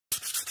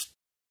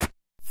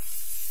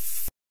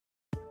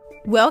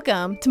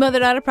Welcome to Mother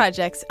Daughter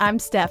Projects. I'm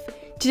Steph.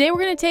 Today we're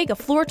going to take a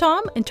floor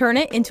tom and turn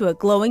it into a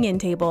glowing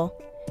end table.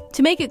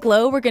 To make it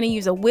glow, we're going to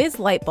use a whiz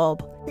light bulb.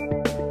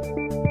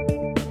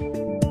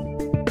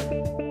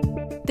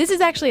 This is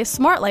actually a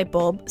smart light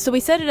bulb, so we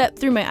set it up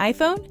through my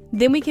iPhone,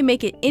 then we can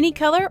make it any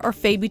color or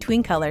fade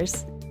between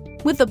colors.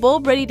 With the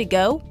bulb ready to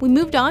go, we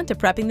moved on to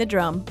prepping the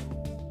drum.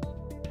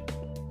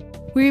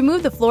 We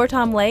removed the floor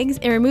tom legs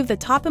and removed the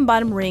top and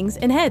bottom rings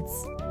and heads.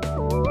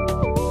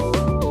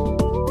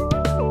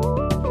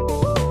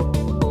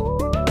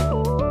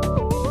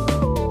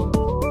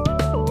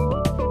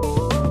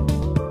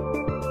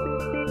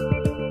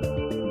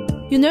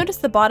 You'll notice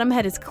the bottom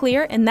head is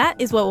clear, and that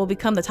is what will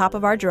become the top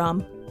of our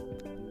drum.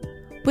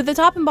 With the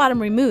top and bottom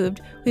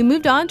removed, we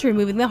moved on to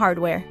removing the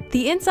hardware.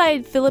 The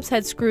inside Phillips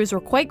head screws were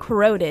quite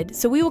corroded,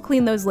 so we will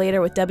clean those later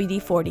with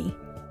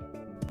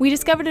WD-40. We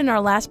discovered in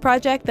our last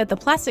project that the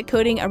plastic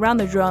coating around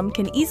the drum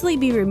can easily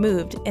be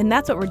removed, and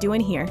that's what we're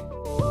doing here.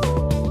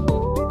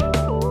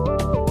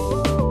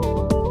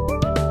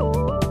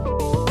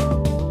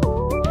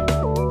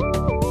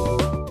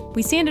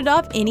 We sanded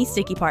off any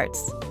sticky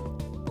parts.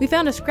 We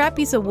found a scrap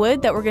piece of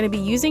wood that we're going to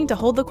be using to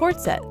hold the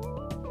cord set.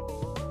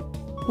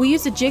 We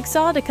used a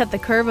jigsaw to cut the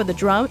curve of the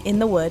drum in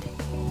the wood.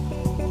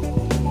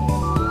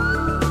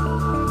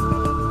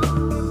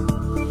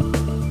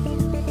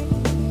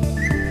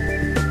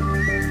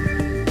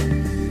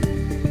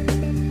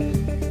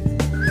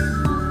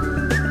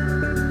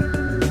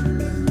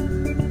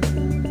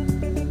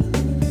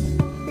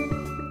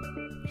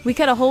 We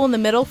cut a hole in the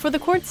middle for the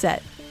cord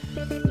set.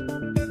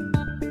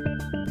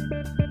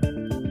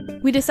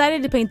 We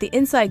decided to paint the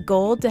inside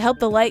gold to help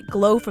the light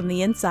glow from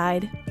the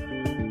inside.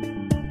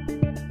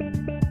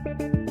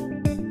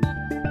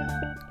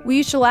 We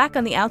used shellac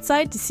on the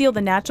outside to seal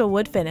the natural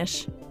wood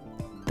finish.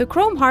 The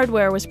chrome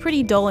hardware was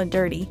pretty dull and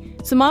dirty,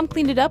 so Mom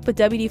cleaned it up with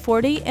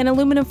WD-40 and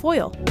aluminum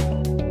foil.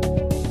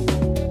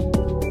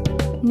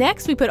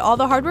 Next, we put all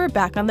the hardware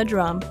back on the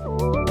drum.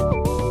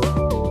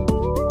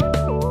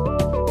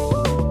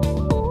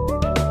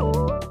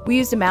 We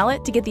used a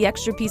mallet to get the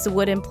extra piece of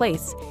wood in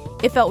place.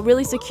 It felt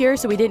really secure,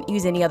 so we didn't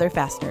use any other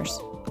fasteners.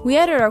 We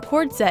added our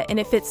cord set and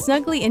it fits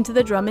snugly into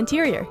the drum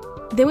interior.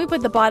 Then we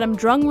put the bottom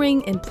drum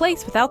ring in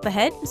place without the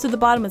head, so the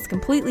bottom is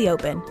completely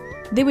open.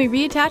 Then we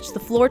reattached the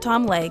floor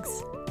tom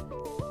legs.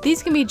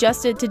 These can be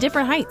adjusted to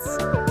different heights.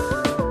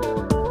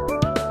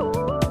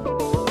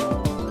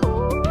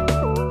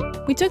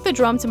 We took the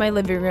drum to my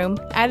living room,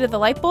 added the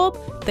light bulb,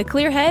 the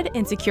clear head,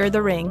 and secured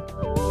the ring.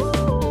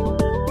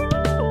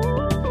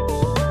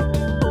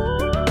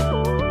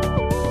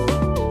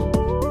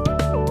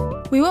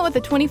 We went with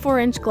a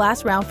 24-inch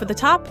glass round for the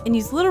top and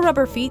used little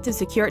rubber feet to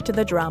secure it to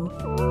the drum.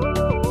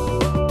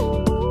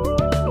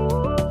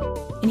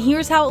 And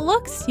here's how it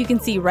looks. You can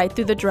see right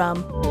through the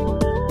drum.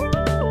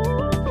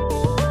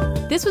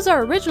 This was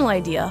our original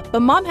idea,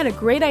 but Mom had a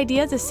great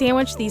idea to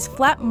sandwich these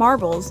flat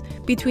marbles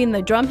between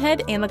the drum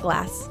head and the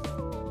glass.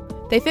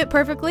 They fit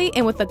perfectly,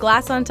 and with the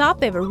glass on top,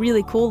 they have a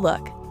really cool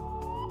look.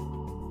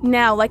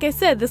 Now, like I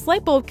said, this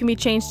light bulb can be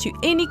changed to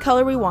any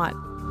color we want.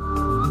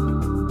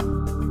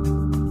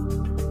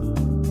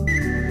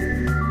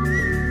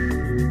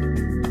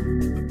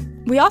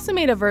 We also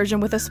made a version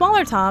with a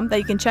smaller tom that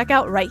you can check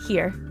out right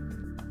here.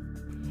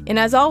 And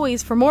as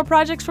always, for more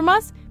projects from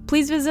us,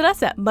 please visit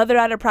us at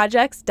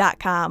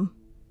motherdaughterprojects.com.